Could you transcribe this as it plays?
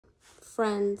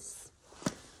friends.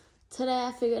 Today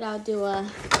I figured I'll do a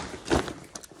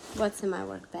what's in my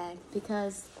work bag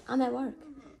because I'm at work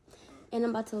and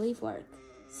I'm about to leave work.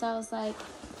 So I was like,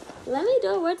 let me do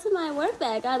a what's in my work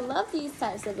bag. I love these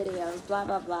types of videos, blah,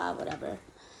 blah, blah, whatever.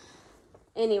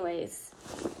 Anyways,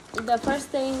 the first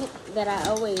thing that I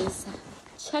always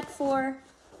check for,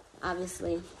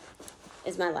 obviously,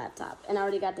 is my laptop. And I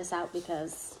already got this out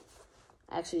because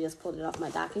I actually just pulled it off my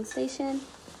docking station.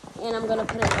 And I'm going to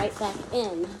put it right back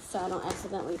in so I don't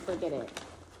accidentally forget it.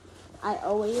 I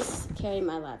always carry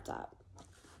my laptop.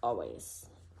 Always.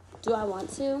 Do I want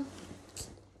to?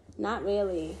 Not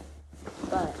really,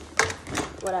 but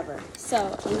whatever.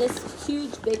 So in this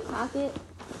huge big pocket,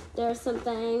 there are some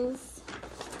things.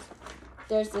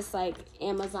 There's this like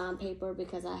Amazon paper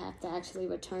because I have to actually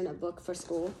return a book for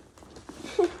school.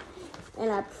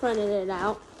 And I printed it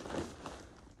out.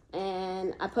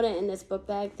 And I put it in this book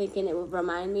bag thinking it would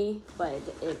remind me, but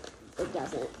it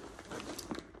doesn't.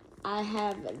 I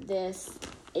have this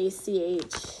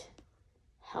ACH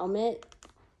helmet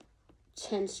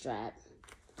chin strap.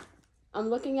 I'm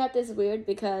looking at this weird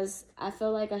because I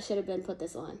feel like I should have been put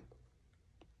this on.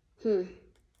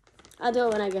 I'll do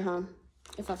it when I get home,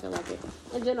 if I feel like it.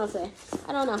 And Jen will say,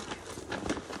 I don't know.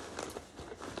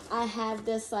 I have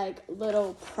this like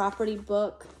little property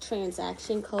book,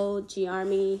 transaction code,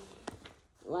 G-Army.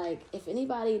 Like if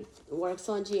anybody works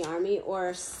on G-Army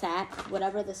or SAP,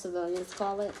 whatever the civilians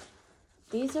call it,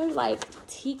 these are like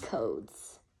T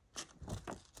codes.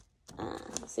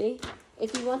 See?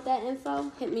 If you want that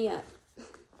info, hit me up.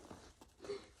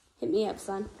 Hit me up,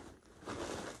 son.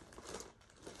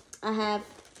 I have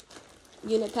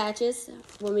unit patches.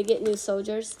 When we get new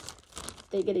soldiers,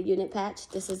 they get a unit patch.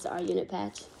 This is our unit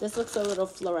patch. This looks a little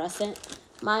fluorescent.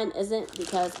 Mine isn't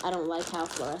because I don't like how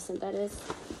fluorescent that is.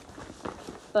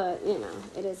 But, you know,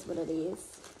 it is what it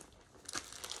is.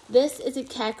 This is a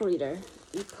CAC reader.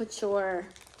 You put your,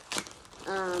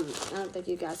 I don't think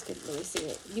you guys could really see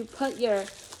it. You put your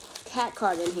CAC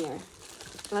card in here.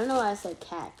 I don't know why I said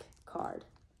CAC card.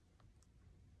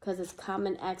 Because it's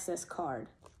Common Access Card.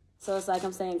 So it's like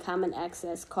I'm saying Common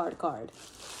Access card.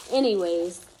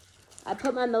 Anyways, I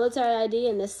put my military ID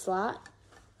in this slot.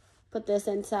 Put this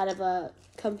inside of a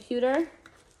computer.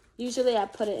 Usually I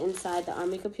put it inside the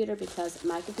Army computer because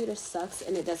my computer sucks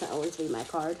and it doesn't always read my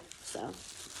card. So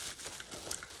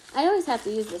I always have to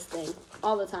use this thing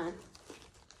all the time.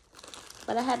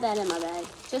 But I have that in my bag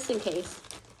just in case.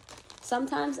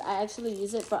 Sometimes I actually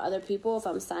use it for other people if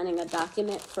I'm signing a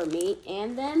document for me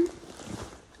and them.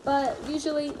 But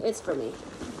usually it's for me.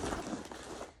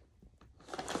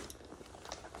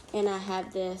 And I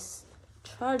have this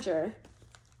charger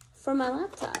for my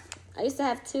laptop. I used to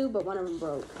have two, but one of them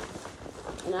broke.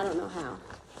 And I don't know how.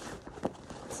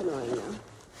 It's annoying though.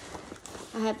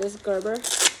 I have this Gerber,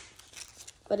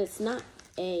 but it's not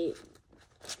a,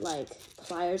 like,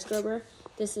 pliers Gerber.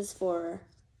 This is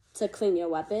to clean your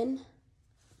weapon.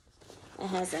 It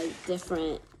has, like,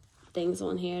 different things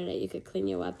on here that you could clean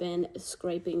your weapon. A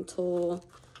scraping tool.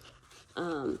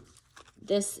 I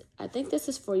think this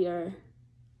is for your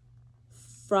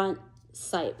front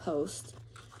sight post.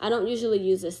 I don't usually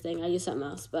use this thing. I use something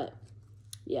else, but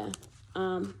yeah.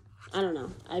 I don't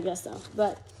know. I guess so.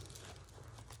 But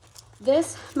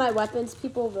my weapons,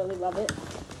 people really love it.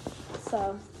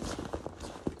 So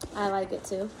I like it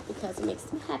too because it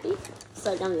makes me happy.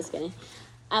 So I'm just kidding.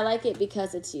 I like it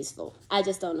because it's useful. I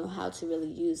just don't know how to really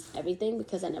use everything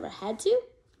because I never had to.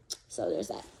 So there's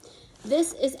that.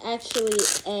 This is actually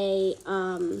a,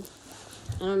 I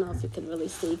don't know if you can really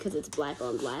see because it's black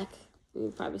on black. You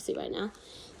can probably see right now.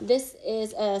 This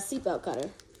is a seatbelt cutter.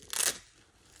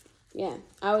 Yeah,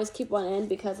 I always keep one in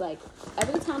because, like,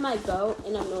 every time I go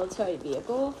in a military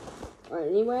vehicle or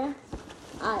anywhere,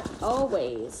 oh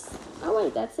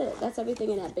wait, that's it. That's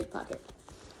everything in that big pocket.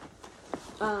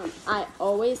 I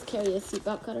always carry a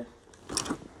seatbelt cutter.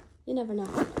 You never know.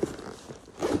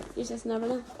 You just never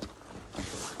know.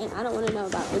 And I don't want to know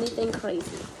about anything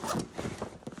crazy.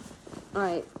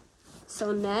 Alright,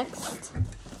 so next,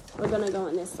 we're going to go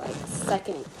in this, like,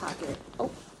 second pocket.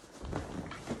 Oh,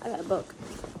 I got a book.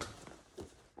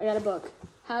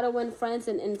 How to Win Friends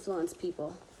and Influence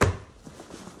People.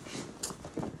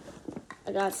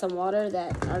 I got some water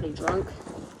that I already drunk.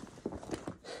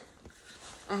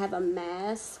 I have a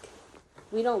mask.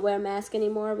 We don't wear masks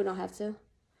anymore. We don't have to.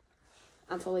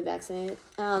 I'm fully vaccinated.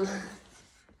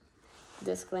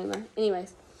 Disclaimer.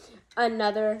 Anyways,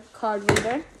 another card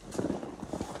reader.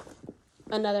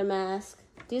 Another mask.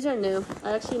 These are new.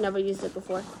 I actually never used it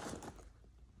before.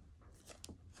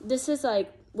 This is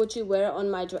like what you wear on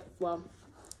my dress. Well,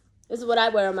 this is what I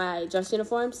wear on my dress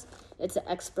uniforms. It's an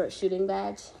expert shooting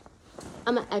badge.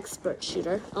 I'm an expert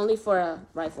shooter, only for a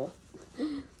rifle.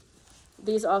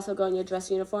 These also go in your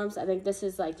dress uniforms. I think this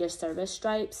is like your service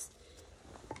stripes.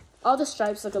 All the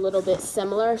stripes look a little bit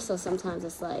similar, so sometimes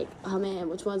it's like, oh man,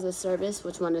 which one's a service,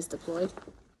 which one is deployed?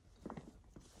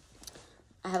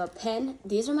 I have a pen.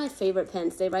 These are my favorite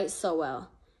pens. They write so well.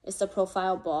 It's the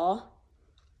Profile Ball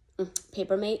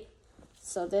Papermate.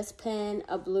 So this pen,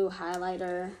 a blue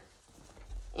highlighter,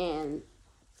 and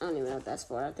I don't even know what that's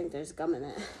for. I think there's gum in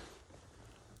it.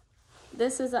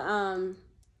 This is a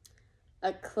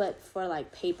clip for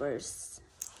like papers.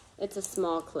 It's a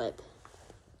small clip.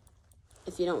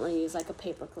 If you don't want to use like a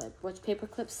paper clip, which paper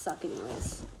clips suck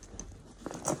anyways.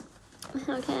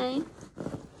 Okay.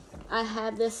 I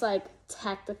have this like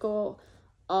tactical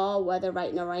all-weather Rite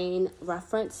in the Rain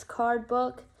reference card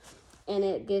book, and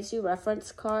it gives you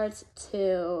reference cards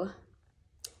to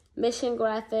mission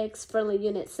graphics, friendly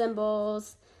unit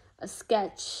symbols, a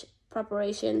sketch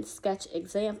preparation, sketch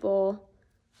example,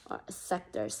 or a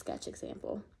sector sketch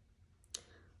example,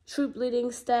 troop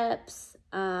leading steps,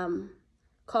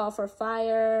 call for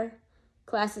fire,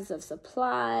 classes of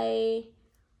supply,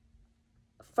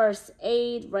 first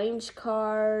aid, range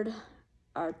card,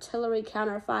 artillery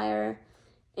counterfire,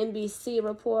 NBC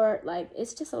report. Like,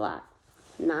 it's just a lot.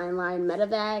 9-line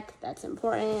medevac, that's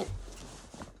important.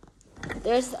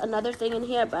 There's another thing in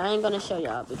here, but I ain't gonna show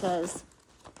y'all because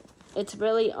it's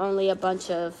really only a bunch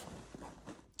of,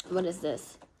 what is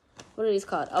this? What are these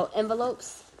called? Oh,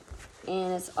 envelopes.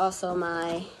 And it's also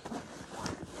my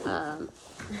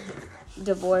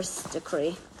divorce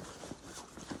decree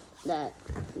that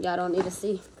y'all don't need to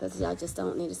see because y'all just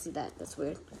don't need to see that. That's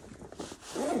weird.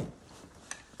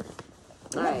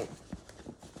 All right,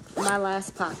 my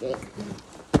last pocket.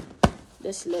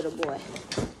 This little boy.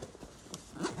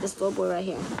 This little boy right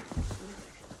here.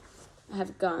 I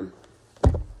have gum.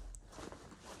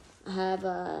 I have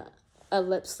a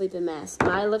lip sleeping mask.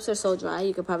 My lips are so dry,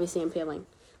 you could probably see them peeling.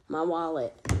 My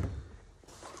wallet.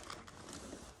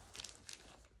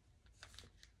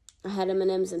 I had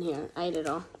M&Ms in here. I ate it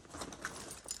all.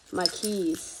 My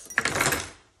keys.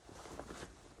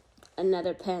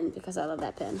 Another pen, because I love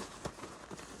that pen.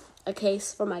 A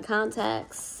case for my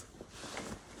contacts.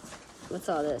 What's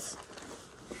all this?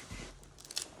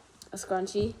 A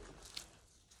scrunchie.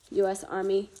 U.S.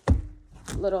 Army.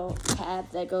 Little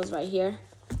tab that goes right here.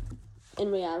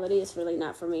 In reality, it's really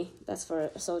not for me. That's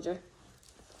for a soldier.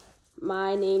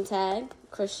 My name tag,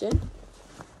 Christian,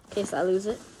 in case I lose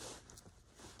it.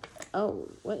 Oh,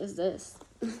 what is this?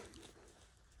 This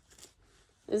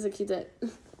is a Q-tip.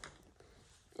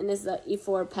 And this is the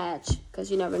E4 patch, because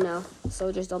you never know.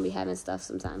 Soldiers don't be having stuff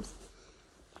sometimes.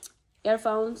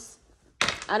 Earphones.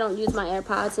 I don't use my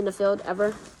AirPods in the field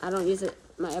ever. I don't use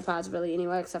my AirPods really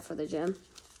anywhere except for the gym.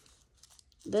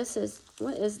 This is,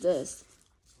 what is this?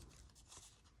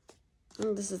 I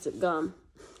think this is gum.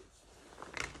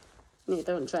 You need to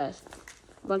throw it in the trash.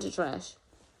 A bunch of trash.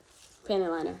 Panty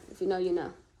liner. If you know, you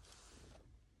know.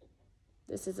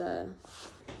 This is a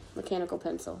mechanical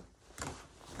pencil.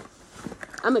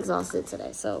 I'm exhausted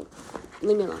today, so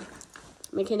leave me alone.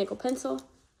 Mechanical pencil,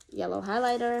 yellow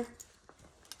highlighter,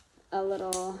 a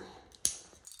little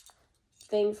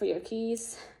thing for your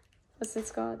keys. What's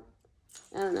this called?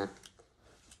 I don't know.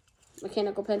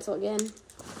 Mechanical pencil again.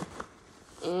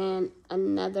 And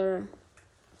another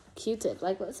Q-tip.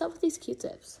 Like, what's up with these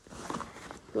Q-tips?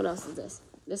 What else is this?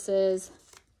 This is,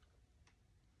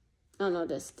 I don't know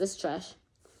this. This is trash.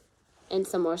 And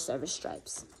some more service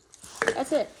stripes.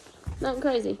 That's it. Nothing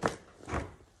crazy.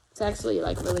 It's actually,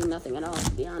 like, really nothing at all,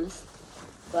 to be honest.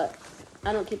 But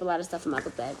I don't keep a lot of stuff in my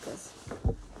book bag because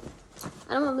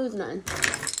I don't want to lose none.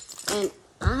 And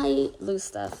I lose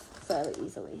stuff fairly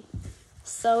easily.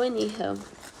 So, anywho,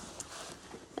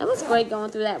 that was great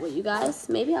going through that with you guys.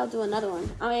 Maybe I'll do another one.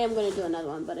 I am going to do another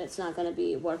one, but it's not going to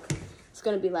be work. It's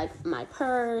going to be, like, my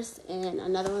purse, and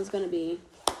another one's going to be,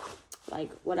 like,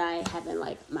 what I have in,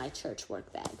 like, my church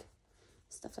work bag.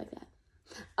 Stuff like that.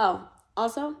 Oh,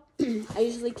 also, I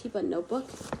usually keep a notebook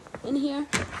in here,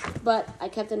 but I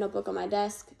kept a notebook on my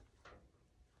desk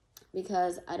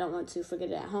because I don't want to forget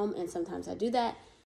it at home, and sometimes I do that,